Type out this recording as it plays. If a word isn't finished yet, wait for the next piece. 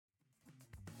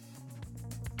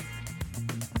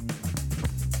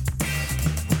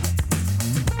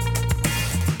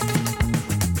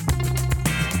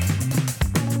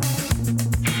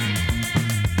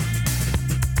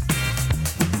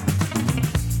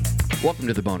Welcome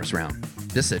to the bonus round.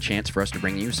 This is a chance for us to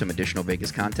bring you some additional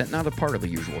Vegas content, not a part of the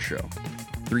usual show.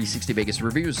 360 Vegas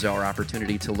Reviews is our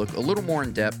opportunity to look a little more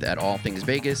in depth at all things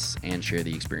Vegas and share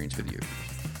the experience with you.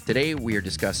 Today we are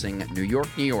discussing New York,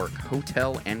 New York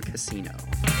Hotel and Casino.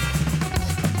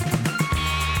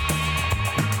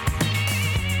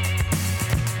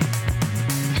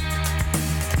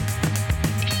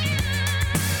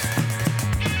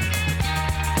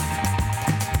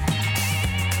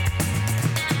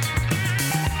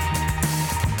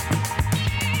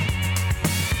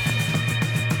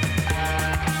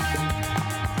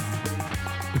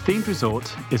 Themed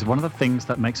resort is one of the things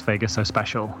that makes Vegas so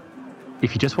special.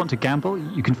 If you just want to gamble,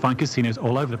 you can find casinos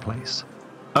all over the place.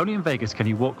 Only in Vegas can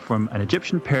you walk from an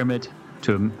Egyptian pyramid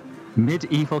to a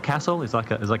medieval castle. It's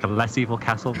like a less evil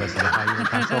castle versus a high evil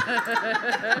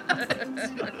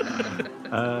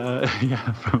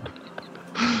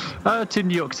castle. To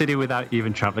New York City without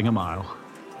even traveling a mile.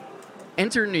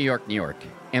 Enter New York, New York,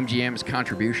 MGM's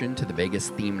contribution to the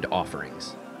Vegas-themed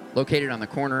offerings. Located on the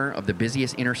corner of the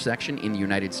busiest intersection in the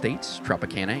United States,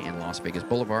 Tropicana and Las Vegas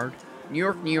Boulevard, New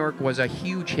York, New York was a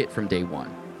huge hit from day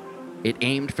one. It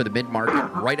aimed for the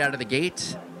mid-market right out of the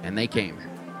gate, and they came.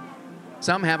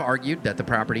 Some have argued that the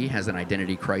property has an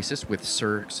identity crisis with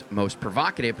Cirque's most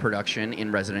provocative production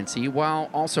in residency, while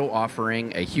also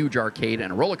offering a huge arcade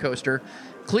and a roller coaster,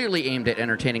 clearly aimed at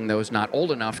entertaining those not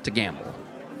old enough to gamble.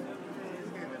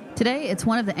 Today, it's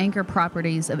one of the anchor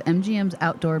properties of MGM's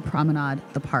outdoor promenade,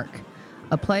 the Park,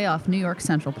 a play off New York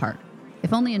Central Park,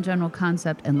 if only in general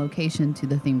concept and location to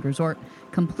the themed resort,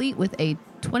 complete with a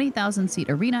 20,000-seat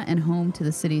arena and home to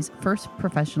the city's first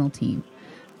professional team.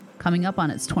 Coming up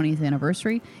on its 20th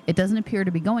anniversary, it doesn't appear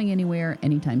to be going anywhere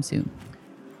anytime soon.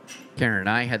 Karen and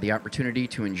I had the opportunity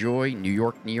to enjoy New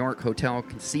York, New York Hotel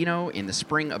Casino in the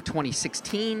spring of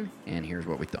 2016, and here's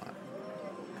what we thought.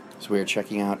 So we are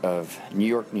checking out of New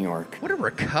York, New York. What a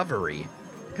recovery.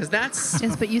 Because that's...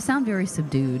 Yes, but you sound very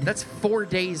subdued. That's 4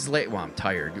 days late. Well, I'm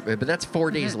tired, but that's 4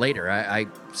 days later. I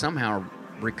somehow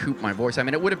recouped my voice. I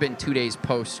mean, it would have been 2 days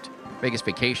post-Vegas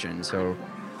vacation, so...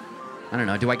 I don't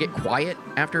know. Do I get quiet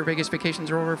after Vegas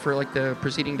vacations are over for, like, the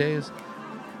preceding days?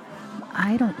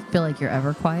 I don't feel like you're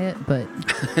ever quiet, but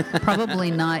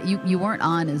probably not. You weren't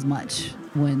on as much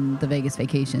when the Vegas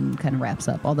vacation kind of wraps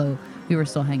up, although we were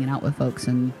still hanging out with folks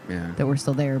and that were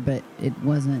still there, but it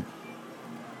wasn't.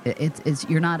 It's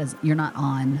you're not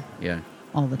on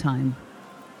all the time.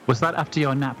 Was that after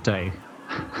your nap day?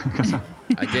 I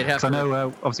did have. Because I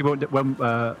know obviously when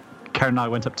Karen and I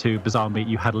went up to Bazaar Meet,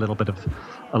 you had a little bit of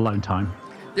alone time.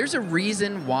 There's a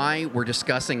reason why we're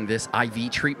discussing this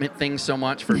IV treatment thing so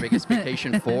much for Vegas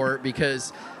Vacation 4,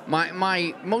 because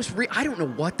my most I don't know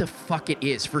what the fuck it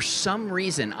is. For some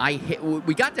reason,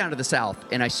 we got down to the south,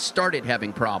 and I started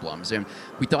having problems. And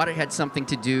we thought it had something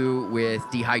to do with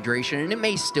dehydration, and it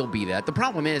may still be that. The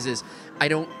problem is I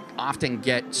don't often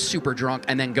get super drunk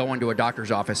and then go into a doctor's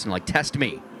office and, like, test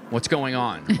me. What's going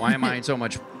on? Why am I in so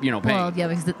much, pain? Well, yeah,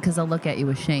 because they'll look at you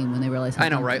with shame when they realize how I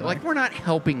know, right? you are. Like, we're not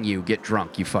helping you get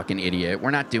drunk, you fucking idiot.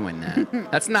 We're not doing that.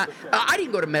 That's not... I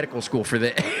didn't go to medical school for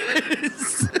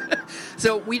this.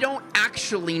 So we don't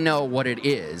actually know what it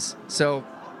is. So,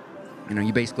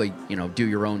 you basically, do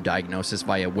your own diagnosis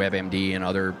via WebMD and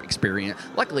other experience.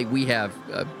 Luckily, we have,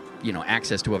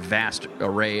 access to a vast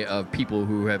array of people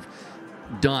who have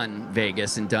done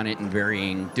Vegas and done it in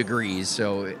varying degrees,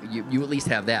 so you at least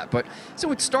have that. But so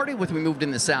it started with we moved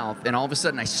in the south, and all of a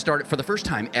sudden I started for the first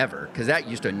time ever, because that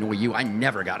used to annoy you. I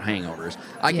never got hangovers.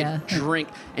 I could drink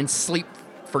and sleep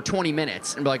for 20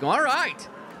 minutes and be like, all right,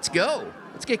 let's go.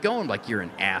 Let's get going. Like, you're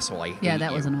an asshole. I hate you.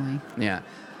 That was annoying. Yeah.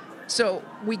 So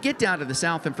we get down to the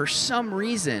south, and for some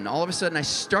reason, all of a sudden I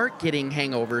start getting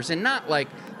hangovers, and not like,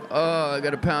 I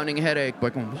got a pounding headache.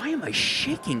 But why am I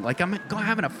shaking? Like I'm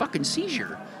having a fucking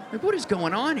seizure. Like, what is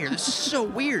going on here? This is so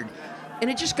weird. And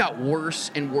it just got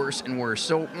worse and worse and worse.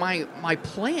 So my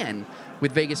plan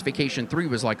with Vegas Vacation 3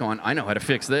 was like, I know how to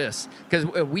fix this. Because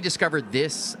we discovered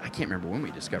this. I can't remember when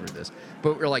we discovered this.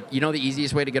 But we're like, the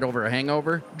easiest way to get over a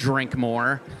hangover? Drink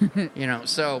more.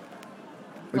 So...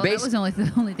 Well, that was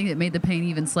the only thing that made the pain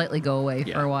even slightly go away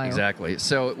for a while. Exactly.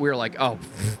 So we were like,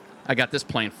 I got this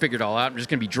plan figured all out. I'm just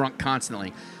going to be drunk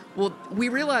constantly. Well, we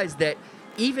realized that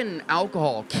even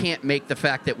alcohol can't make the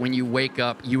fact that when you wake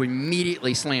up, you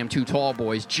immediately slam 2 tall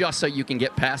boys just so you can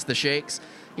get past the shakes.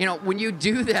 When you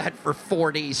do that for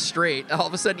 4 days straight, all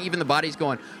of a sudden even the body's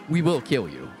going, we will kill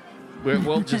you.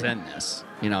 We'll just end this.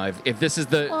 If this is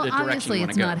the direction you want to go. Obviously,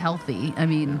 it's not healthy. I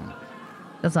mean,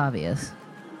 that's obvious.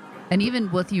 And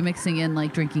even with you mixing in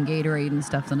like drinking Gatorade and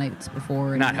stuff the nights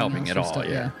before. And Not everything helping else, at all.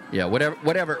 just, Yeah.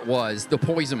 Whatever it was, the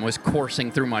poison was coursing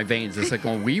through my veins. It's like,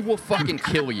 we will fucking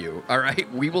kill you. All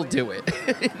right, we will do it.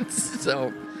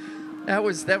 So that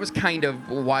was kind of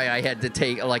why I had to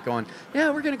take we're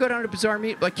gonna go down to Bizarre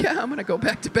Meat. Like, yeah, I'm gonna go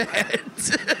back to bed.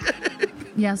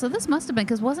 Yeah, so this must have been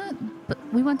because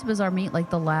we went to Bizarre Meat like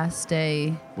the last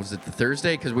day. Was it the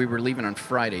Thursday? Because we were leaving on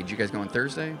Friday. Did you guys go on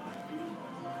Thursday?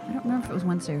 I don't remember if it was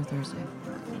Wednesday or Thursday.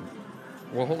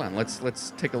 Well, hold on.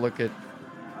 Let's take a look at.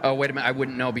 Oh, wait a minute. I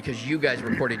wouldn't know because you guys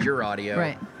recorded your audio.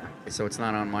 Right. So it's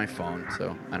not on my phone.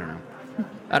 So I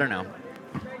don't know.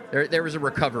 There was a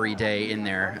recovery day in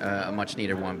there, a much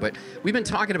needed one. But we've been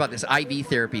talking about this IV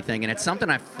therapy thing, and it's something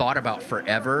I've thought about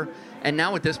forever. And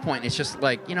now at this point, it's just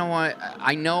like, you know what?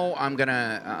 I know I'm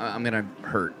gonna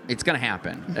hurt. It's gonna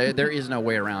happen. There is no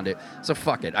way around it. So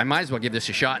fuck it. I might as well give this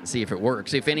a shot and see if it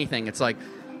works. If anything, it's like,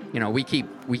 we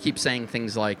keep saying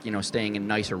things like, staying in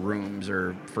nicer rooms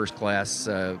or first class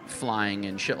flying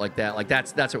and shit like that. Like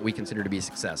that's what we consider to be a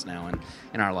success now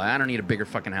in our life. I don't need a bigger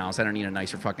fucking house. I don't need a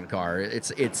nicer fucking car.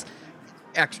 It's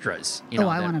extras. I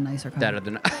want a nicer car. That are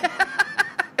the.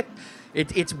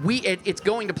 It's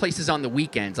going to places on the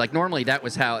weekends. Like normally that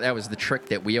was the trick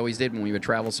that we always did when we would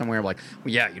travel somewhere. Like,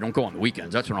 well, yeah, you don't go on the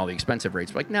weekends. That's when all the expensive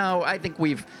rates. Like, no, I think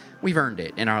we've earned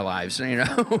it in our lives.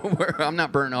 Where I'm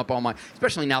not burning up all my,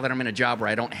 especially now that I'm in a job where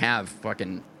I don't have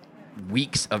fucking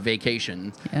weeks of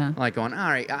vacation. Yeah. Like going, all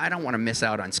right, I don't want to miss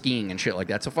out on skiing and shit like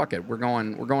that. So fuck it, we're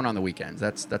going on the weekends.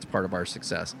 That's part of our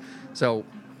success. So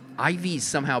IVs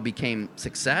somehow became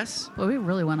success. Well, we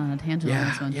really went on a tangent on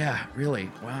this one. Yeah,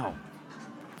 really. Wow.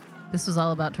 This was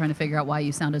all about trying to figure out why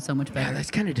you sounded so much better. Yeah,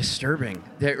 that's kind of disturbing.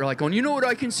 They're like, you know what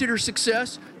I consider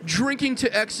success? Drinking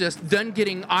to excess, then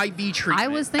getting IV treatment. I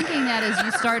was thinking that as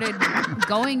you started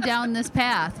going down this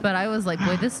path, but I was like,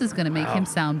 boy, this is going to make him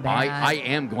sound bad. I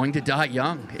am going to die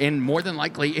young, and more than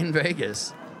likely in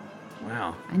Vegas.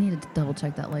 Wow. I needed to double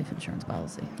check that life insurance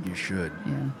policy. You should.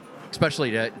 Yeah.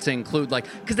 Especially to include,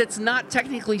 because it's not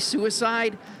technically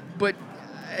suicide, but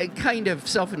kind of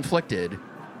self-inflicted.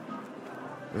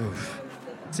 Oof.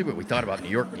 Let's see what we thought about New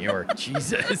York.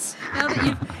 Jesus. Now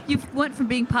that you've went from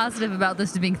being positive about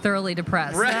this to being thoroughly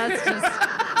depressed. Right. That's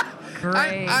just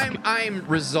great. I'm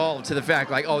resolved to the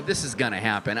fact this is gonna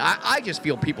happen. I just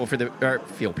feel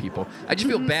I just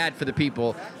feel bad for the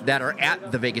people that are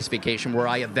at the Vegas vacation where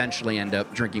I eventually end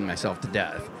up drinking myself to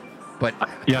death. But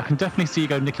yeah, I can definitely see you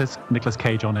go Nicolas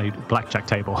Cage on a blackjack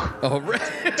table. Oh,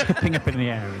 right. Tipping up in the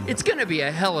air. It's going to be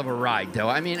a hell of a ride, though.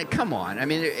 I mean, come on. I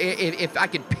mean, if I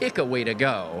could pick a way to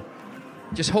go,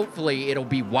 just hopefully it'll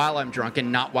be while I'm drunk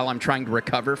and not while I'm trying to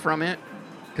recover from it,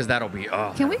 because that'll be,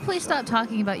 Can we please stop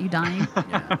talking about you dying?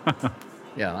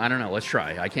 Yeah, I don't know. Let's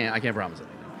try. I can't promise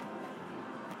anything.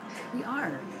 We are.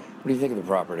 What do you think of the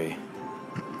property?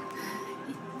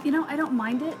 I don't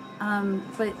mind it,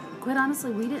 but quite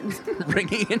honestly, we didn't.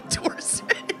 Ringing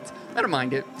endorsement. I don't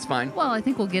mind it. It's fine. Well, I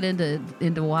think we'll get into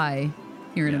why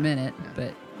here in a minute,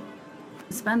 but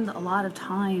spend a lot of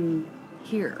time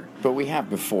here. But we have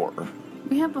before.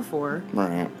 We have before.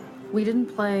 Right. We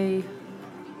didn't play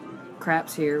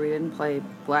craps here. We didn't play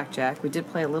blackjack. We did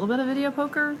play a little bit of video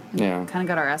poker. Yeah. Kind of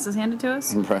got our asses handed to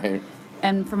us. Right.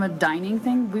 And from a dining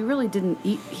thing, we really didn't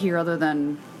eat here other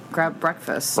than grab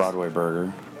breakfast. Broadway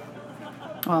burger.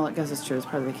 Well, I guess it's true. It's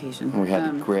part of the vacation. We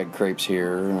had crepes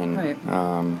here, and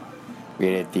right. We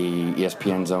ate at the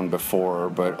ESPN zone before,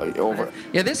 but over.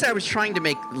 Yeah, I was trying to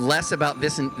make less about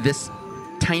this and this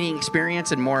tiny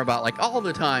experience and more about all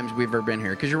the times we've ever been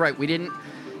here. Because you're right, we didn't.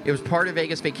 It was part of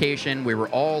Vegas vacation. We were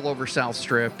all over South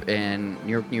Strip, and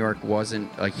New York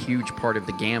wasn't a huge part of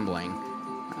the gambling.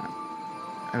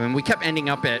 I mean, we kept ending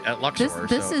up at Luxor.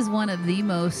 This is one of the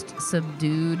most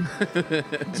subdued,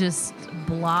 just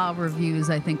blah reviews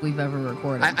I think we've ever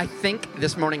recorded. I think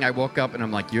this morning I woke up and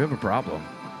I'm like, you have a problem.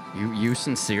 You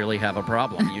sincerely have a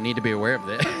problem. You need to be aware of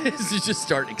this. You just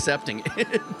start accepting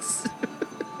it.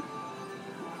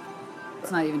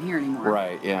 It's not even here anymore.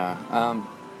 Right, yeah.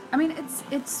 I mean,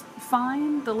 it's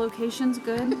fine. The location's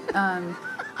good.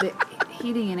 The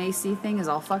heating and AC thing is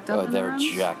all fucked up in the they're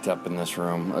rooms. jacked up in this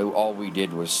room. All we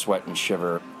did was sweat and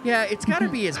shiver. Yeah, it's got to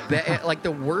be as bad,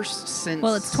 the worst since...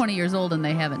 Well, it's 20 years old and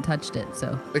they haven't touched it,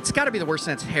 so... It's got to be the worst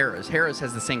since Harrah's. Harrah's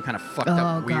has the same kind of fucked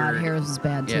up, weird... Oh, God, Harrah's is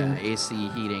bad, too. Yeah, AC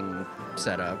heating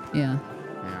setup. Yeah.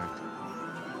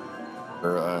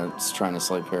 Yeah. It's trying to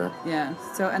sleep here. Yeah,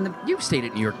 so, and You've stayed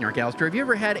at New York, Alistair. Have you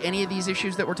ever had any of these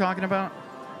issues that we're talking about?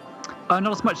 Not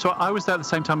as much. So I was there at the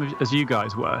same time as you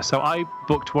guys were. So I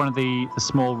booked one of the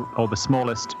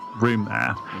smallest room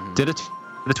there. Mm-hmm. Did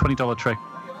the $20 trick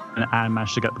and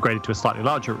managed to get upgraded to a slightly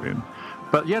larger room.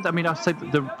 But yeah, I mean, I'd say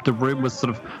that the room was sort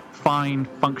of fine,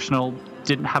 functional,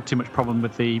 didn't have too much problem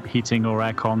with the heating or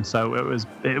aircon, so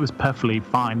it was perfectly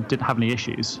fine, didn't have any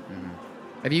issues.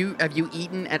 Have you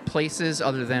eaten at places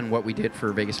other than what we did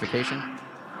for Vegas Vacation?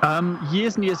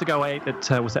 Years and years ago, I ate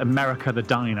at was it America the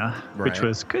Diner, which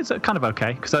was kind of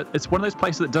okay because it's one of those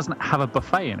places that doesn't have a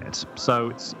buffet in it, so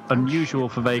it's unusual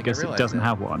for Vegas. It doesn't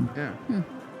have one. Yeah.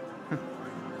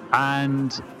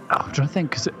 And I'm trying to think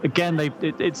because again,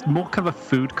 it's more kind of a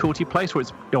food courty place where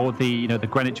or the the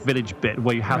Greenwich Village bit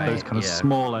where you have those kind of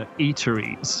smaller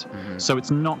eateries. So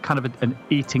it's not kind of an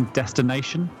eating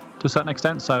destination to a certain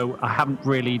extent. So I haven't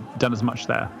really done as much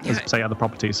there as say other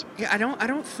properties. Yeah, I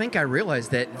don't think I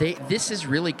realized that this is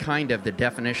really kind of the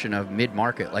definition of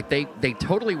mid-market. Like they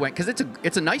totally went because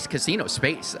it's a nice casino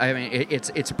space. I mean,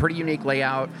 it's a pretty unique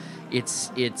layout. It's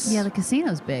the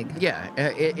casino's big. Yeah,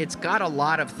 it's got a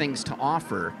lot of things to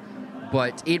offer,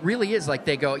 but it really is like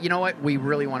they go, you know what? We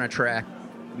really want to track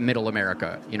Middle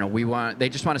America. They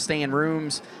just want to stay in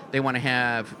rooms. They want to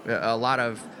have a lot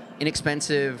of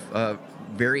inexpensive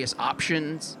various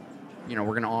options. We're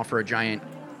going to offer a giant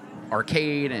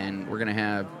arcade, and we're going to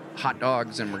have hot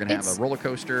dogs, and we're going to have a roller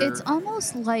coaster. It's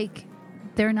almost like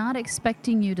they're not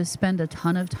expecting you to spend a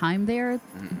ton of time there,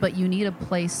 but you need a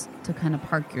place to kind of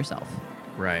park yourself.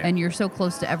 Right. And you're so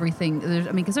close to everything.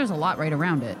 Because there's a lot right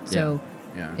around it. So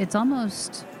it's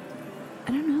almost,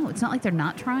 I don't know. It's not like they're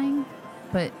not trying,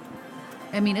 but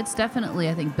I mean, it's definitely,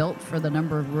 I think, built for the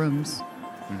number of rooms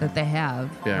that they have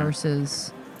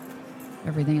versus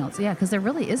everything else. Yeah, because there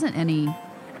really isn't any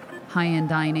high-end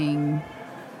dining,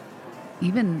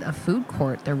 even a food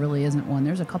court. There really isn't one.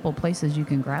 There's a couple places you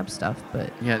can grab stuff,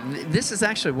 but this is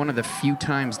actually one of the few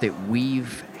times that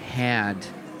we've had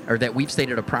or that we've stayed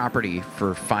at a property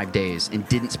for 5 days and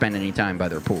didn't spend any time by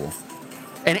their pool.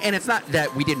 And it's not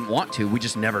that we didn't want to, we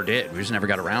just never did. We just never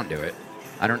got around to it.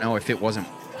 I don't know if it wasn't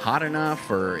hot enough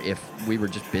or if we were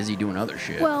just busy doing other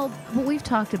shit. Well, we've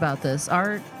talked about this.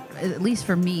 At least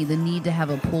for me, the need to have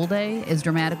a pool day is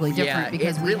dramatically different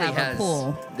because we have a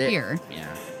pool here.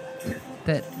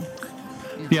 Yeah.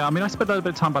 Yeah, I mean, I spent a little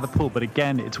bit of time by the pool, but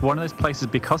again, it's one of those places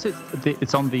because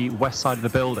it's on the west side of the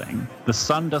building. The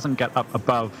sun doesn't get up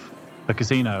above the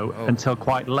casino until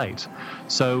quite late.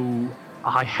 So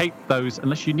I hate those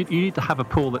unless you need to have a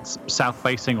pool that's south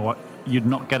facing, or you're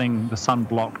not getting the sun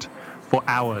blocked for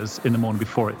hours in the morning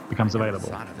before it becomes available.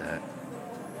 I thought of that.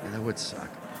 Yeah, that would suck.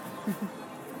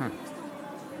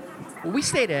 Well, we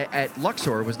stayed at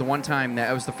Luxor. Was the one time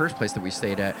that was the first place that we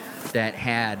stayed at that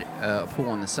had a pool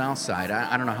on the south side.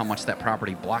 I don't know how much that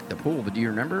property blocked the pool, but do you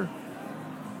remember?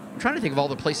 I'm trying to think of all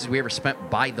the places we ever spent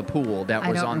by the pool that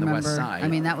was on the west side. I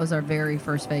mean, that was our very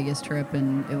first Vegas trip,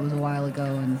 and it was a while ago.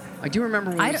 And I do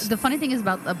remember. The funny thing is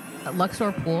about the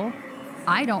Luxor pool,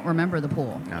 I don't remember the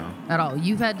pool at all.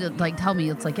 You've had to tell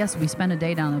me. It's like, yes, we spent a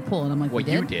day down the pool, and I'm like, well, we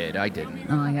did? You did. I didn't.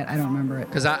 Oh, I don't remember it.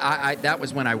 Because I that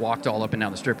was when I walked all up and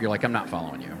down the strip. You're like, I'm not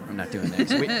following you. I'm not doing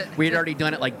this. We had already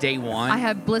done it day one. I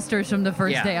had blisters from the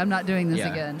first day. I'm not doing this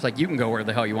again. It's like, you can go where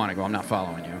the hell you want to go. I'm not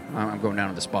following you. I'm going down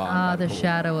to the spa. The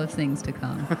shadow of things to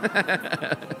come.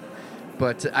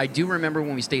 But I do remember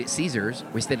when we stayed at Caesars,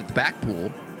 we stayed at the back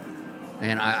pool,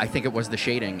 and I think it was the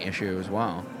shading issue as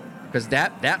well. Because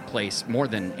that place, more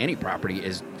than any property,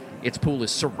 its pool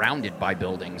is surrounded by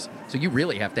buildings. So you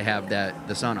really have to have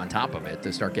the sun on top of it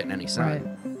to start getting any sun. Right.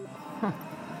 Huh.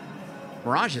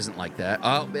 Mirage isn't like that.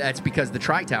 Oh, that's because the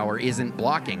Tri-Tower isn't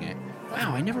blocking it.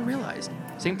 Wow, I never realized.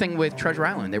 Same thing with Treasure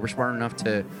Island. They were smart enough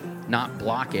to not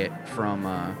block it from...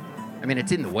 I mean,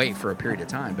 it's in the way for a period of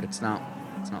time, but it's not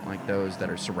like those that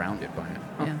are surrounded by it.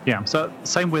 Huh. Yeah, so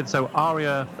same with,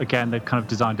 Aria, again, they've kind of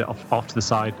designed it off to the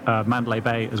side, Mandalay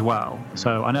Bay as well.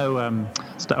 So I know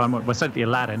we're staying at the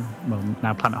Aladdin, well,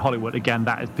 now Planet Hollywood, again,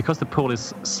 that is because the pool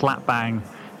is slap bang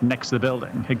next to the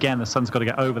building. Again, the sun's got to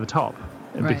get over the top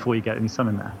before you get any sun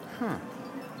in there. Huh.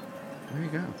 There you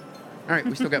go. All right,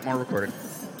 we still got more recording.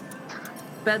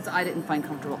 Beds I didn't find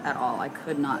comfortable at all. I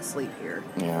could not sleep here.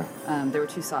 Yeah. They were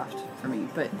too soft for me.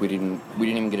 But we didn't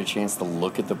even get a chance to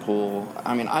look at the pool.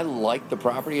 I mean, I like the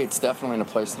property. It's definitely in a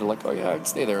place that like, oh yeah, I'd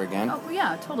stay there again. Oh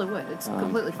yeah, totally would. It's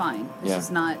completely fine. It's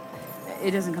just not. It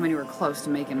doesn't come anywhere close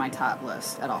to making my top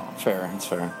list at all. Fair. It's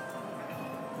fair.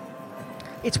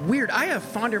 It's weird. I have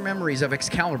fonder memories of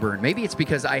Excalibur, and maybe it's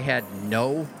because I had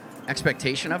no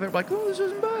expectation of it. Like, oh, this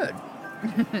isn't bad.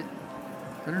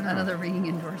 I don't know. Another ringing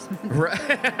endorsement.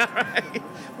 Right.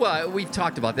 Well, we've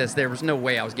talked about this. There was no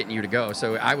way I was getting you to go,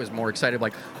 so I was more excited.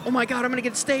 Like, oh my God, I'm gonna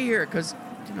get to stay here because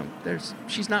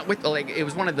she's not with, like, it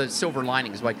was one of the silver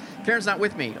linings. Like, Karen's not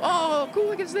with me. Oh,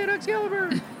 cool, I can stay at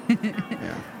Excalibur.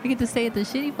 Yeah. We get to stay at the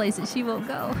shitty place that she won't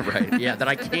go. Right, yeah, that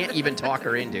I can't even talk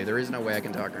her into. There is no way I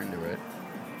can talk her into it.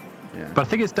 Yeah. But I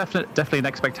think it's definitely an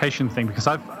expectation thing, because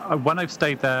when I've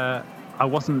stayed there, I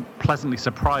wasn't pleasantly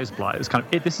surprised by it. It was kind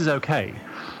of, this is okay.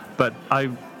 But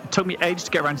it took me ages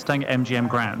to get around to staying at MGM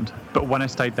Grand. But when I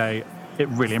stayed there, it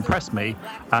really impressed me.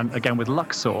 And again, with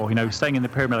Luxor, staying in the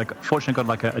Pyramid, fortunately got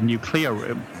like a new Clio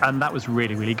room, and that was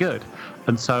really, really good.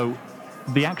 And so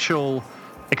the actual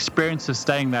experience of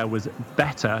staying there was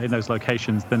better in those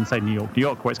locations than, say, New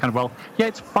York, where it's kind of,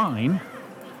 it's fine,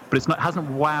 but it hasn't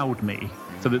wowed me.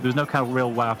 So there's no kind of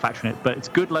real wow factor in it. But it's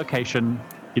good location,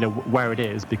 where it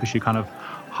is, because you're kind of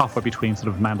halfway between sort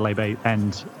of Mandalay Bay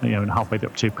and halfway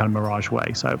up to kind of Mirage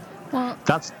Way. So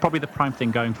that's probably the prime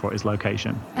thing going for it, is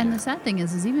location. And the sad thing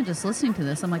is even just listening to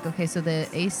this, I'm like, okay, so the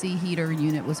AC heater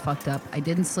unit was fucked up. I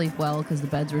didn't sleep well because the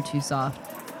beds were too soft.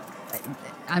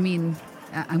 I mean,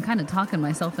 I'm kind of talking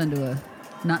myself into a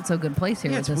not so good place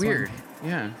here with this weird. one.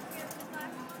 Yeah.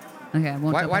 Okay, I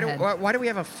won't jump ahead. Why do we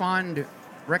have a fond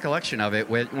recollection of it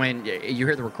when you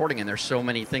hear the recording and there's so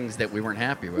many things that we weren't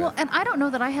happy with? Well, and I don't know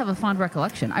that I have a fond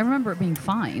recollection. I remember it being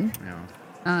fine.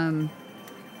 Yeah.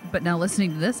 But now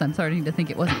listening to this, I'm starting to think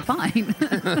it wasn't fine.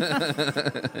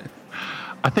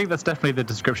 I think that's definitely the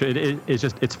description.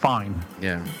 It's fine.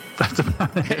 Yeah. That's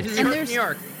about it. New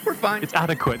York. We're fine. It's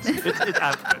adequate. It's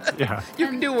adequate. Yeah. You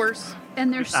can do worse.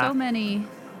 And there's so many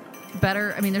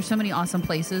there's so many awesome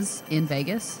places in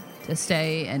Vegas to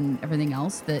stay and everything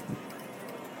else that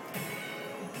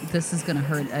this is going to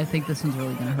hurt. I think this one's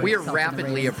really going to hurt. We are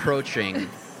rapidly approaching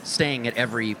staying at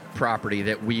every property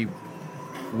that we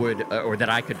would, or that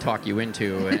I could talk you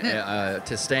into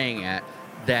to staying at,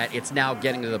 that it's now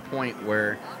getting to the point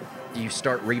where you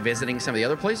start revisiting some of the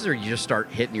other places, or you just start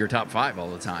hitting your top 5 all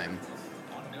the time?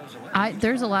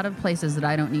 There's a lot of places that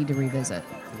I don't need to revisit.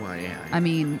 Well, yeah. I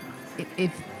mean,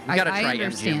 if we got to I try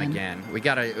understand. MGM again. We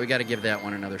got to give that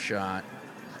one another shot.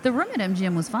 The room at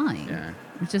MGM was fine. Yeah.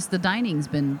 It's just the dining's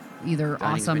been either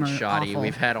awesome or shoddy. awful.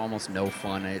 We've had almost no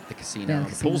fun at the casino. Yeah,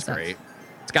 the pool's great.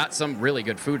 It's got some really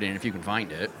good food in it if you can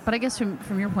find it. But I guess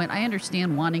from your point, I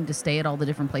understand wanting to stay at all the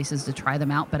different places to try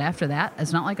them out. But after that,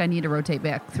 it's not like I need to rotate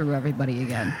back through everybody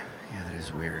again. Yeah, that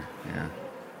is weird. Yeah.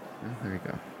 Well, there you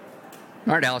go.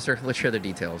 All right, Alistair, let's share the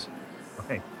details.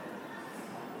 Okay.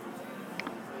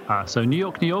 So New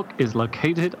York is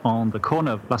located on the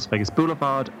corner of Las Vegas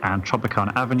Boulevard and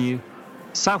Tropicana Avenue,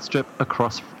 South Strip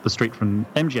across the street from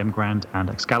MGM Grand and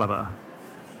Excalibur.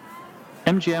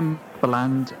 MGM bought the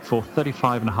land for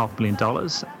 $35.5 million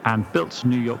and built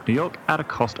New York at a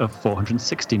cost of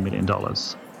 $460 million.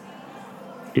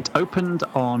 It opened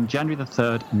on January the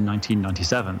 3rd,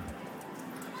 1997.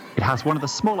 It has one of the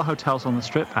smaller hotels on the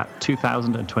Strip at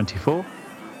 2,024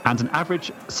 and an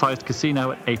average-sized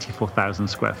casino at 84,000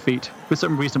 square feet with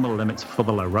some reasonable limits for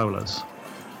the low rollers.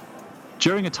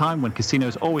 During a time when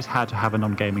casinos always had to have a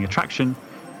non-gaming attraction,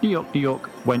 New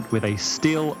York went with a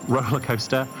steel roller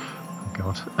coaster. Oh,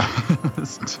 God.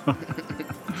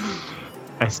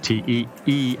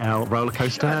 STEEL roller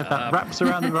coaster that wraps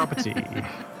around the property.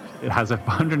 It has a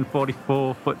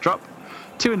 144-foot drop,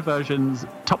 2 inversions,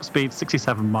 top speed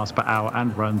 67 miles per hour,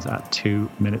 and runs at 2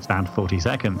 minutes and 40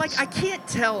 seconds. Like, I can't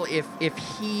tell if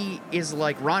he is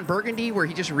like Ron Burgundy, where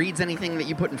he just reads anything that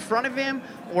you put in front of him,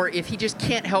 or if he just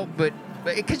can't help but...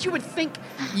 Because you would think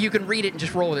you can read it and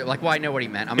just roll with it. Like, well, I know what he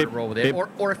meant. I'm going to roll with it.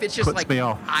 Or if it's just like,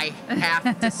 I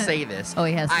have to say this. Oh,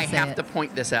 he has to I say have it. to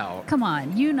point this out. Come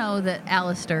on, you know that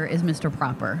Alistair is Mr.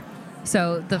 Proper.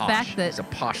 So the Posh. fact that... He's a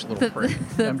posh little prick.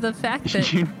 The fact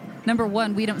that... Number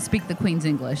one, we don't speak the Queen's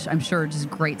English. I'm sure it just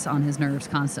grates on his nerves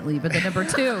constantly. But then number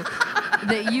two,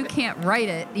 that you can't write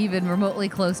it even remotely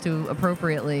close to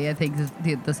appropriately, I think is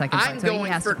the second part. I'm So he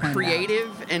going has for to point it out.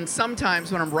 creative, and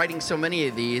sometimes when I'm writing so many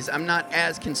of these, I'm not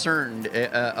as concerned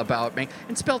about me.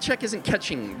 And spell check isn't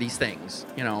catching these things.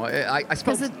 You know, I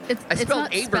spelled, Because I it's spelled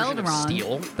not a spelled version of wrong,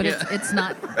 steel. but Yeah. it's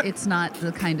not it's not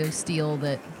the kind of steel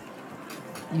that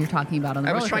you're talking about on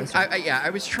the roller coaster.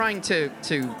 I was trying to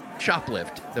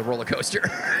shoplift the roller coaster.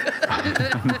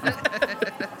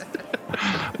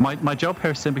 My job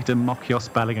here is simply to mock your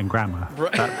spelling and grammar.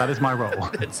 Right. That is my role.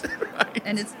 That's right.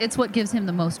 And it's what gives him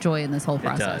the most joy in this whole It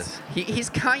process. does. He's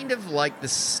kind of like the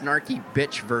snarky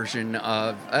bitch version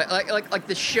of like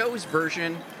the show's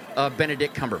version of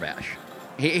Benedict Cumberbatch.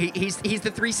 He's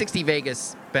the 360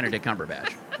 Vegas Benedict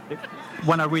Cumberbatch.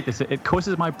 When I read this, it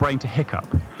causes my brain to hiccup.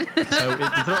 So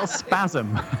it's a little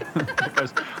spasm. It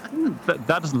goes, that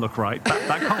doesn't look right.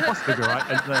 That can't possibly be right.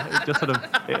 And it just sort of,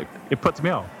 it puts me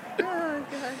off. Oh,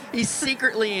 God. He's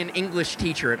secretly an English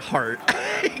teacher at heart.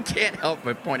 He can't help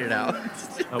but point it out.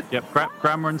 Oh, yep.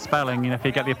 Grammar and spelling. If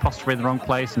you get the apostrophe in the wrong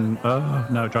place, and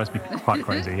no, it drives me quite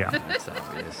crazy. Yeah. That's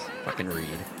obvious. Fucking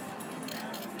read.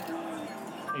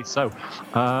 Okay, so,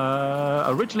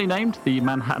 originally named the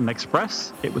Manhattan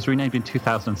Express, it was renamed in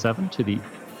 2007 to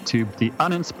the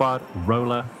uninspired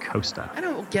roller coaster. I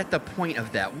don't get the point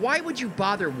of that. Why would you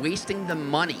bother wasting the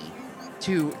money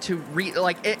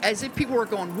as if people were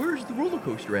going, where's the roller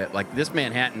coaster at? Like, this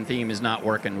Manhattan theme is not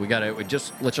working. Let's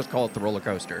just call it the roller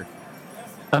coaster.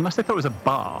 Unless they thought it was a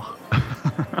bar.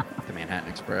 The Manhattan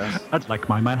Express. I'd like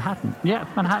my Manhattan. Yeah,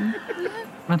 Manhattan.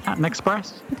 Manhattan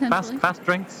Express. Fast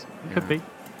drinks. Could be.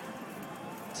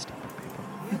 Stupid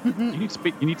people. You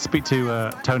need to speak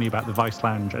to Tony about the Vice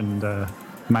Lounge and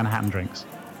Manhattan drinks.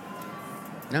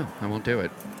 No, I won't do it.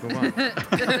 Move on.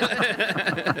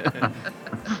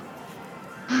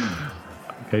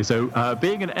 Okay, so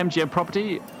being an MGM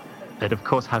property, it of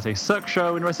course has a Cirque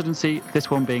show in residency,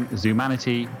 this one being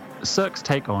Zoomanity, Cirque's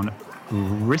take on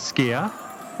riskier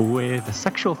with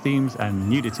sexual themes and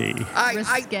nudity.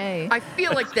 Risque. I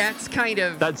feel like that's kind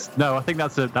of... I think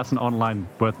that's an online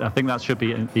word. I think that should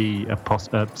be an E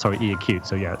acute.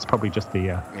 So yeah, it's probably just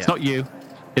the, it's not you.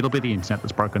 It'll be the internet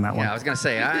that's broken that one. Yeah, I was going to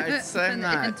say, I'm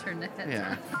not... Internet.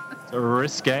 Yeah. So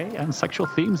risque and sexual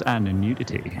themes and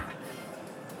nudity.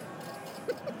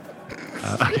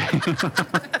 Okay.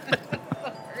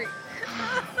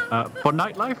 For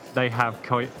nightlife, they have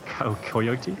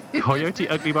Coyote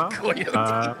Ugly Bar. Coyote.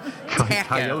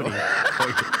 Coyote.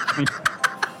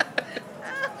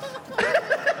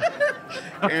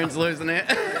 Aaron's losing it.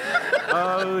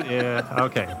 Oh dear.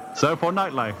 Okay. So for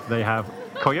nightlife, they have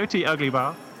Coyote Ugly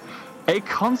Bar, a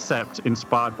concept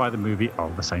inspired by the movie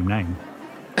of the same name.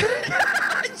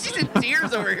 She's in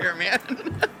tears over here, man.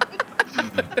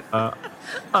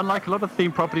 Unlike a lot of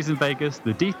theme properties in Vegas,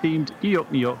 the de-themed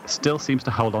New York still seems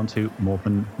to hold on to more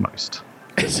than most.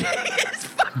 She is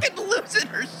fucking losing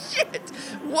her shit.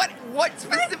 What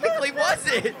specifically was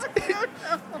it?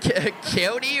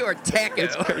 Coyote or taco?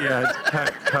 It's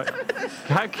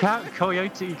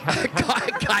Coyote.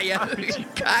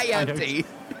 Coyote.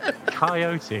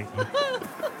 Coyote.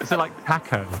 Is it like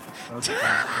taco?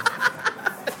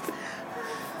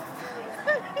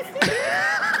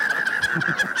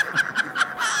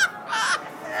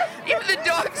 Even the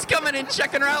dog's coming and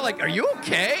checking her out like, are you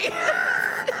okay?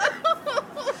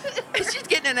 She's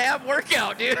getting an ab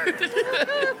workout, dude.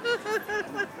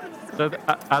 So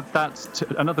that's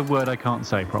another word I can't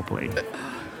say properly.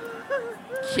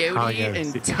 Coyote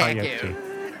and taco. Coyote.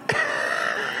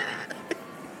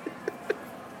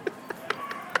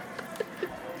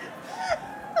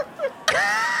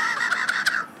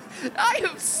 I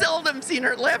have seldom seen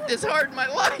her laugh this hard in my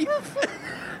life.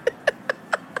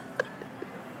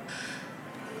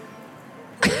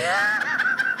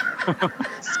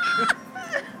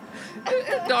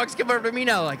 Dogs come over to me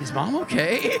now like, is Mom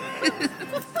okay?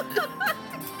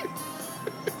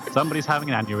 Somebody's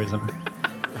having an aneurysm.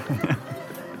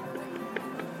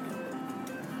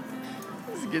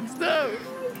 This is good stuff.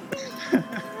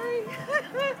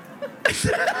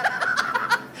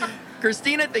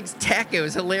 Christina thinks taco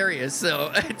is hilarious,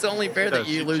 so it's only fair that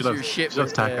you lose your shit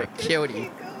with Coyote.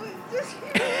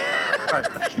 Right,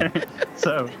 okay.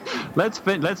 So let's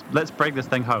break this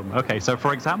thing home. Okay, so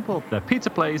for example, the pizza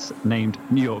place named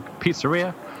New York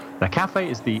Pizzeria, the cafe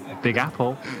is the Big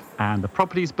Apple, and the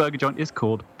property's burger joint is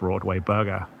called Broadway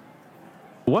Burger.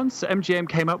 Once MGM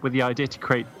came up with the idea to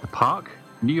create the park,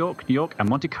 New York, and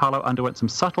Monte Carlo underwent some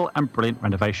subtle and brilliant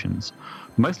renovations,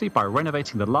 mostly by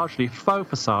renovating the largely faux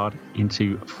facade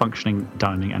into functioning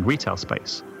dining and retail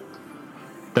space.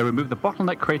 They removed the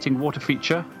bottleneck-creating water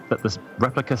feature that the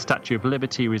replica Statue of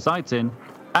Liberty resides in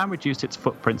and reduced its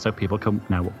footprint so people can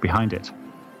now walk behind it.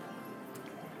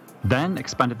 Then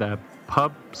expanded their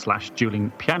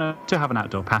pub/dueling piano to have an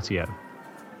outdoor patio.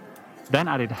 Then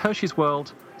added Hershey's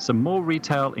World, some more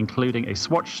retail including a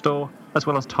Swatch store, as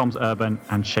well as Tom's Urban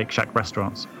and Shake Shack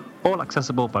restaurants, all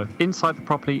accessible both inside the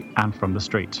property and from the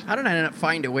street. How did I not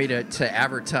find a way to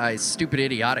advertise Stupid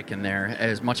Idiotic in there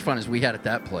as much fun as we had at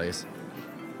that place?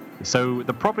 So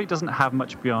the property doesn't have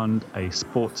much beyond a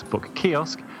sports book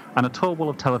kiosk and a tall wall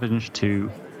of televisions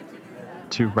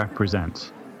to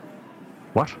represent.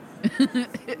 What?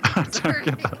 I don't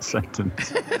get that sentence.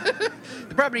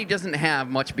 The property doesn't have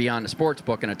much beyond a sports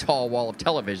book and a tall wall of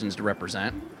televisions to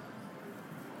represent.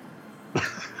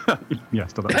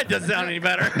 Yes, That doesn't sound any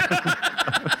better.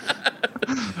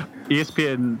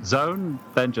 ESPN Zone,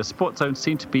 then just Sports Zone,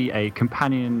 seemed to be a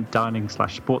companion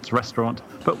dining/sports restaurant,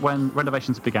 but when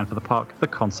renovations began for the park, the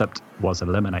concept was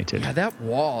eliminated. Yeah, that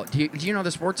wall. Do you know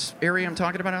the sports area I'm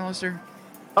talking about, Alistair?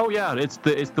 Oh yeah, it's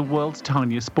the world's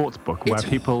tiniest sports book where It's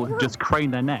people horrible. just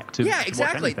crane their neck to Yeah, watch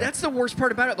exactly. anything. That's the worst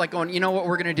part about it. Like, going, you know what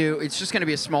we're going to do? It's just going to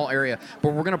be a small area,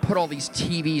 but we're going to put all these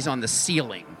TVs on the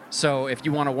ceiling. So if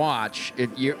you want to watch,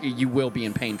 you will be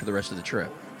in pain for the rest of the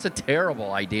trip. It's a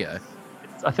terrible idea.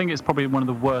 I think it's probably one of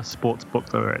the worst sports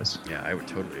books there is. Yeah, I would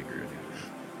totally agree with you.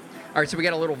 All right, so we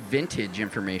got a little vintage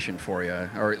information for you,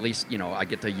 or at least, I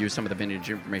get to use some of the vintage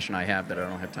information I have that I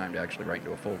don't have time to actually write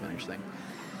into a full vintage thing.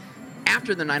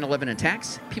 After the 9/11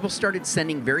 attacks, people started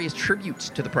sending various tributes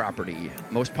to the property.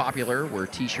 Most popular were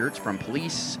T-shirts from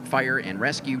police, fire, and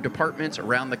rescue departments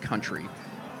around the country.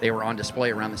 They were on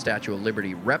display around the Statue of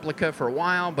Liberty replica for a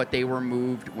while, but they were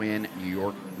moved when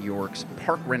New York's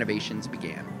park renovations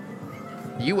began.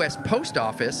 The U.S. Post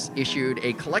Office issued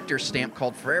a collector's stamp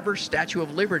called Forever Statue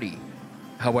of Liberty.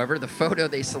 However, the photo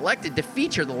they selected to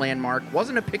feature the landmark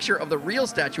wasn't a picture of the real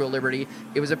Statue of Liberty,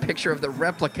 it was a picture of the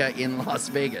replica in Las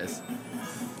Vegas.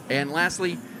 And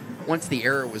lastly, once the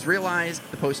error was realized,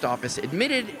 the post office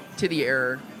admitted to the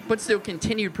error, but still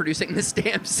continued producing the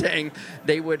stamp, saying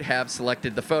they would have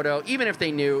selected the photo, even if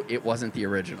they knew it wasn't the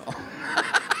original.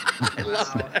 I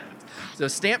love that. So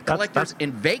stamp collectors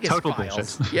in Vegas total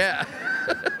files. bullshit. Yeah.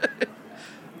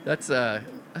 That's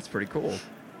pretty cool.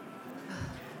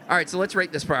 All right, so let's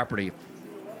rate this property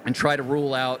and try to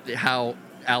rule out how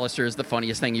Alistair is the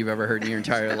funniest thing you've ever heard in your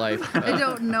entire life. I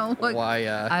don't know what. Why?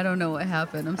 I don't know what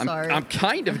happened. I'm sorry. I'm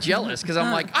kind of jealous because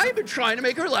I'm like, I've been trying to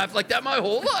make her laugh like that my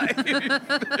whole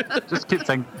life. Just keep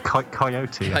saying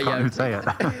coyote. I can't even say it.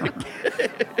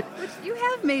 You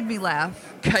have made me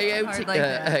laugh. Kayotay Hard like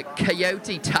that.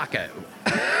 Kayotay Taco.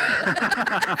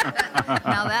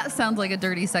 Now that sounds like a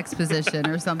dirty sex position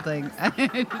or something.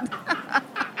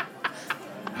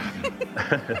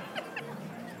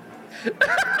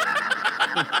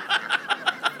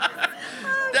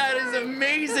 That is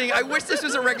amazing. I wish this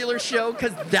was a regular show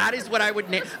because that is what I would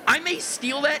name. I may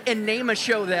steal that and name a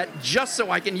show that just so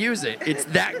I can use it. It's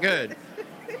that good.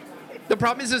 The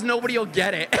problem is nobody will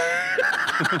get it.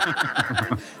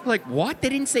 Like, what? They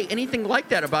didn't say anything like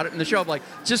that about it in the show. I'm like,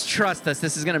 just trust us.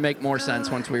 This is going to make more sense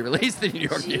once we release the New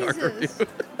York review.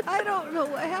 I don't know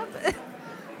what happened.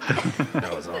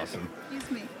 That was awesome.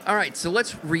 Excuse me. All right, so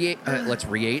let's rate New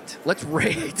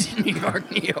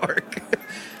York, New York.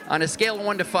 On a scale of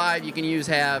 1 to 5, you can use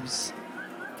halves.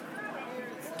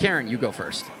 Karen, you go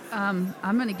first. I'm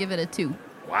going to give it a 2.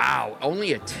 Wow,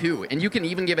 only a 2, and you can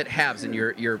even give it halves in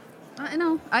your.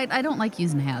 No, I don't like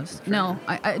using halves. Fair No,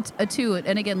 it's a 2.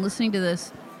 And again, listening to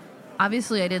this,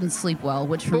 obviously I didn't sleep well,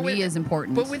 which for me is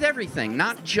important. But with everything,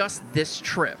 not just this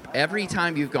trip. Every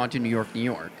time you've gone to New York, New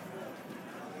York.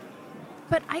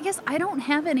 But I guess I don't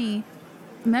have any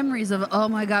memories of, oh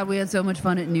my God, we had so much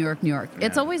fun at New York, New York. Yeah.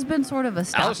 It's always been sort of a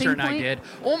stopping Alistair and point. I did.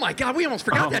 Oh my God, we almost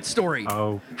forgot that story.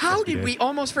 Oh. How yes, did we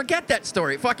almost forget that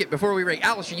story? Fuck it, before we rate.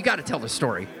 Alistair, you got to tell the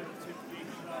story.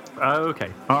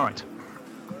 Okay, all right.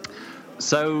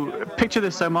 So picture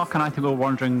this. So Mark and I think we were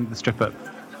wandering the strip at.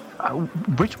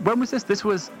 When was this?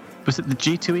 Was it the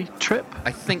G2E trip?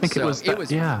 I think so. It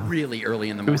was yeah. really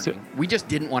early in the morning. We just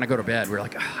didn't want to go to bed. We were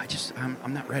like,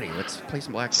 I'm not ready. Let's play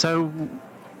some blackjack. So,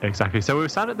 exactly. So we were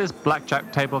sat at this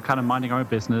blackjack table, kind of minding our own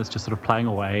business, just sort of playing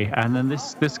away. And then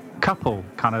this couple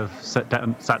kind of sat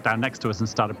down next to us and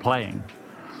started playing.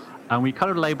 And we kind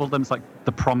of labeled them as like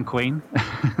the prom queen.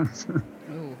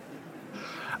 Ooh.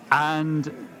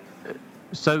 And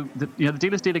so the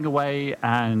dealer's dealing away,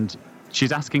 and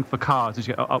she's asking for cards. And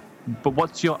she goes, oh, but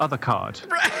what's your other card?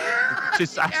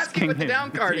 She's asking what the him.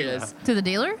 down card is. To the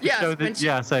dealer? Yes.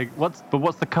 So saying, what's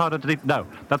the card underneath? No,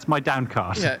 that's my down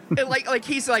card. Yeah. And like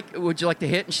he's like, would you like to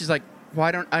hit? And she's like,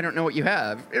 well, I don't know what you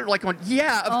have. And you're like going,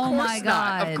 yeah, of Oh course my not.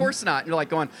 God. Of course not. And you're like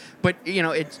going, but do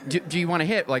you want to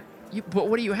hit? Like, but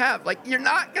what do you have? Like, you're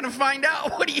not gonna find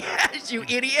out what he has, you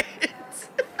idiot.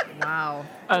 Wow.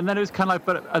 And then it was kind of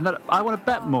like, and then I want to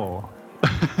bet more.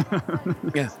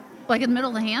 Yeah. Like in the middle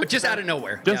of the hand? But just out of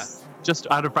nowhere. Just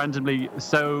out of randomly.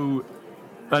 So,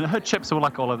 and her chips were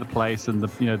like all over the place, and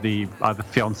the either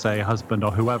fiance, husband,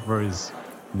 or whoever is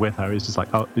with her is just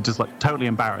like totally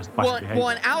embarrassed by her behavior. Well,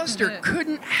 and Alistair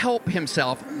couldn't help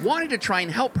himself, wanted to try and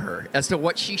help her as to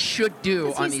what she should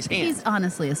do on these hands. He's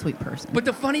honestly a sweet person. But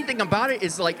the funny thing about it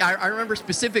is, like, I remember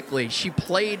specifically, she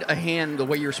played a hand the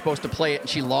way you were supposed to play it, and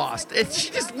she lost. And she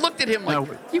just looked at him like,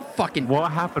 you fucking...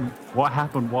 What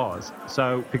happened was,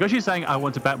 so because she's saying, I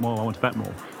want to bet more,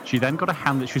 she then got a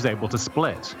hand that she was able to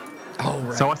split. Oh,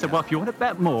 right. So I said, well, if you want to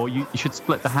bet more, you should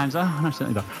split the hands. Oh, no,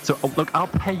 certainly not. So, look, I'll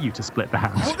pay you to split the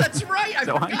hands. Oh, that's right. I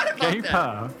So forgot I about gave that.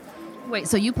 her. Wait,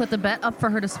 so you put the bet up for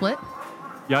her to split?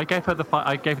 Yeah, I gave her the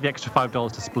extra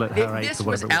 $5 to split her eighth This or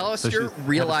was whatever. it was. So Alistair she's-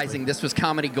 realizing this was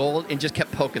comedy gold and just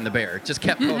kept poking the bear. Just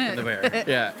kept poking the bear.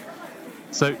 Yeah.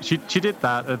 So she did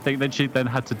that. I think then she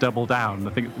had to double down.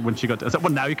 I think when she got to, I said,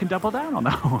 well, now you can double down on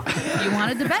that one. You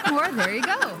wanted to bet more. There you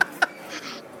go.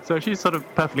 So she's sort of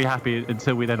perfectly happy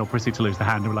until we then all proceed to lose the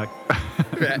hand. And we're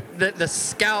like, The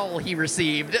scowl he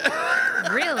received.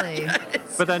 Really?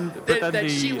 but then that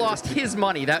she lost his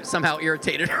money. That somehow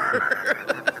irritated her.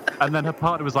 And then her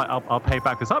partner was like, I'll pay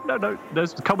back this. Oh, no,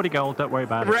 there's comedy gold. Don't worry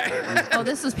about it. Right. Oh,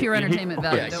 this is pure entertainment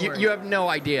value. Yeah, Don't worry. you have no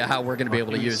idea how we're going to be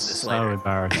able to He use was this so later.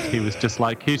 embarrassed. He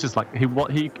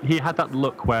had that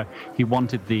look where he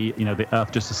wanted the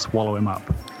earth just to swallow him up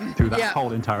through that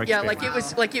whole entire Yeah,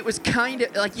 experience. like it was kind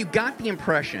of like you got the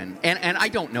impression, and I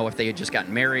don't know if they had just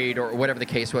gotten married or whatever the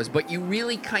case was, but you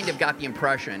really kind of got the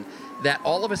impression that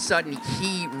all of a sudden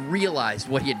he realized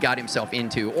what he had got himself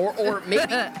into, or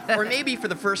maybe for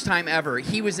the first time ever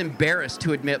he was embarrassed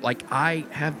to admit, like, I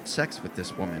have sex with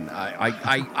this woman.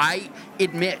 I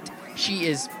admit she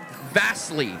is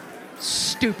vastly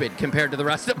stupid compared to the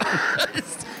rest of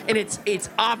us, and it's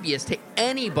obvious to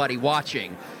anybody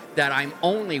watching that I'm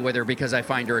only with her because I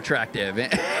find her attractive.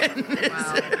 And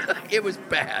it was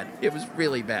bad. It was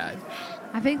really bad.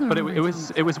 I vaguely But remember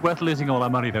it was worth losing all our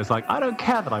money. Though it's like, I don't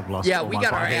care that I've lost. Yeah, all we my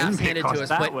got our money ass handed to because us,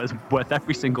 That but- was worth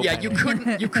every single. Yeah,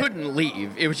 penny. you couldn't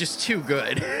leave. It was just too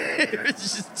good. It was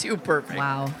just too perfect.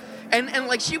 Wow. And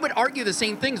like she would argue the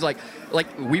same things. Like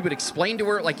we would explain to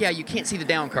her, like, yeah, you can't see the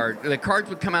down card. The cards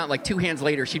would come out like 2 hands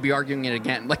later. She'd be arguing it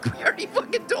again. Like, we already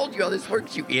fucking told you how this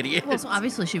works, you idiot. Well, so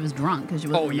obviously she was drunk because she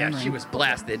wasn't Oh yeah, remembering. she was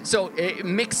blasted. So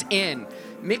mix in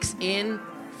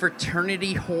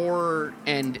fraternity whore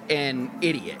and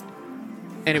idiot,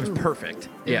 and it was perfect.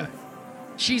 Yeah,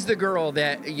 she's the girl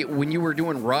that when you were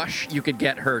doing Rush, you could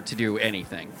get her to do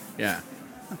anything. Yeah.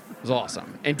 It was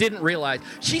awesome, and didn't realize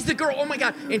she's the girl. Oh my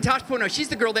God! In Tosh Pono, she's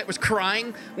the girl that was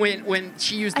crying when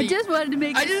she used the. I just wanted to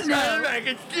make I it just snow. wanted to make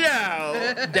it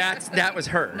snow. That was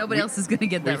her. Nobody else is going to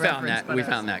get that We found reference that. but We us.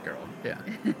 found that girl. Yeah.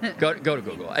 Go to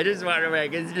Google. I just want to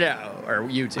make it snow, or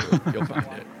YouTube. You'll find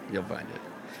it. You'll find it.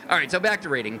 All right. So back to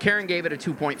rating. Karen gave it a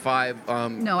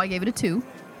 2.5. No, I gave it a 2.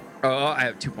 Oh, I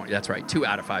have 2 points. That's right. 2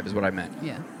 out of 5 is what I meant.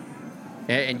 Yeah.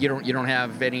 And you don't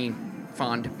have any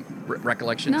fond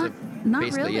recollections of Not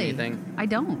basically really. anything. I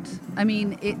don't. I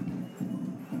mean,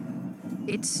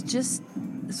 it's just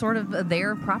sort of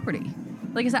their property.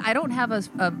 Like I said, I don't have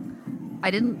I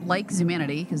didn't like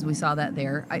Zumanity because we saw that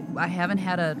there. I haven't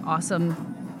had an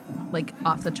awesome, like,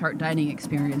 off the chart dining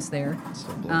experience there. It's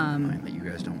so blowing my mind that you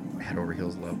guys don't head over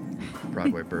heels love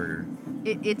Broadway Burger.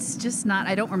 It's just not.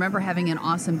 I don't remember having an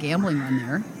awesome gambling run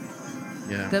there.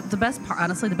 Yeah. The best part,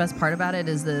 honestly, the best part about it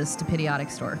is the Stupidiotic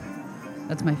store.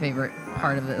 That's my favorite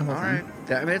part of the whole All thing.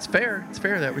 right. I mean, it's fair. It's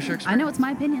fair. That was your experience. I know it's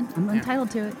my opinion. I'm entitled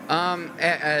to it.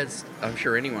 As I'm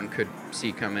sure anyone could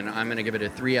see coming, I'm going to give it a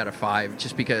 3 out of 5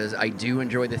 just because I do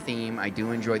enjoy the theme. I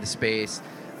do enjoy the space.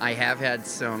 I have had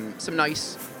some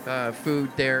nice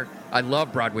food there. I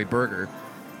love Broadway Burger.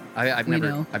 I've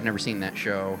never seen that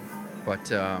show, but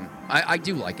I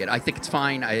do like it. I think it's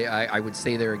fine. I would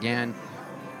stay there again.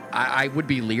 I would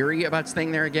be leery about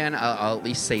staying there again. I'll at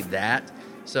least say that.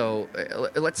 So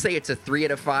let's say it's a 3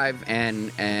 out of 5,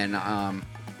 and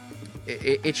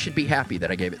it should be happy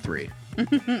that I gave it 3.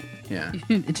 Yeah.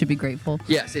 It should be grateful.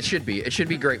 Yes, it should be. It should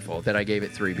be grateful that I gave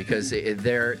it 3 because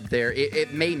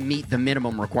it may meet the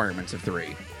minimum requirements of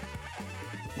 3.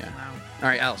 Yeah. Wow. All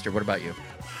right, Alistair, what about you?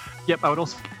 Yep, I would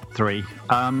also 3.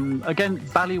 Again,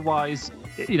 value-wise,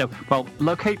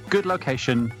 good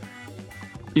location,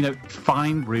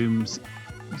 fine rooms,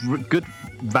 good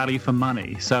value for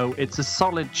money. So it's a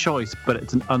solid choice, but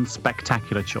it's an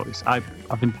unspectacular choice. I've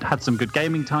had some good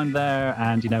gaming time there,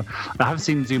 and I haven't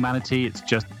seen Zumanity. It's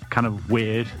just kind of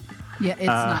weird. Yeah, it's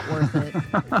not worth it.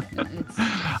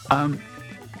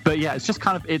 But yeah, it's just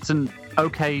kind of it's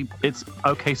okay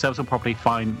serviceable property.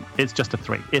 Fine. It's just a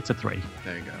 3. It's a 3.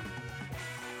 There you go.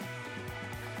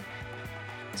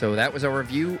 So that was our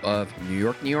review of New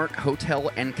York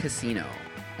Hotel and Casino.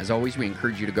 As always, we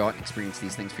encourage you to go out and experience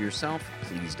these things for yourself.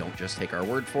 Please don't just take our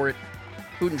word for it.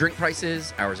 Food and drink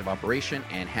prices, hours of operation,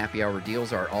 and happy hour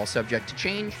deals are all subject to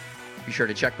change. Be sure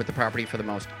to check with the property for the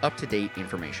most up-to-date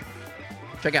information.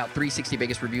 Check out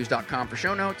 360vegasreviews.com for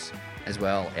show notes, as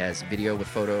well as video with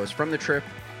photos from the trip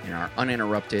and our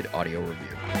uninterrupted audio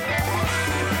review.